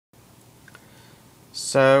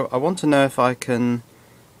So I want to know if I can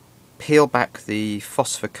peel back the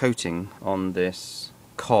phosphor coating on this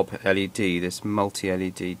COB LED, this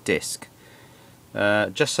multi-LED disc,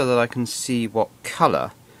 just so that I can see what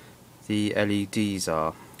colour the LEDs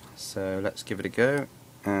are. So let's give it a go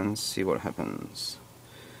and see what happens.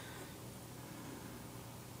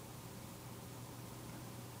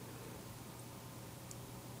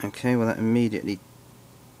 Okay, well that immediately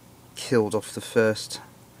killed off the first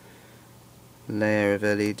layer of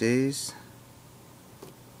LEDs.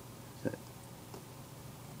 That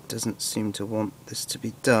doesn't seem to want this to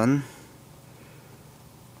be done.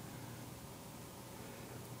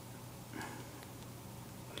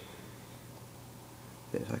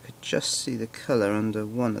 But if I could just see the colour under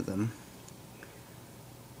one of them,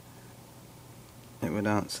 it would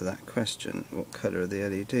answer that question. What colour are the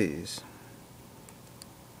LEDs?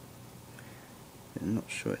 I'm not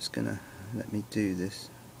sure it's going to let me do this.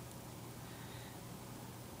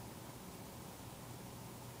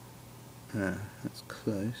 Ah, that's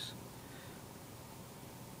close.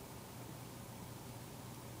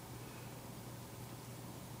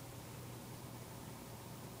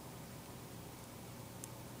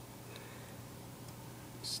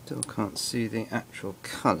 Still can't see the actual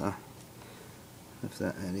colour of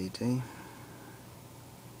that LED.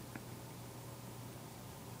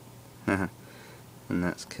 And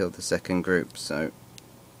that's killed the second group, so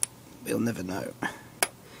we'll never know.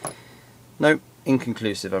 Nope,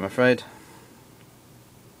 inconclusive, I'm afraid.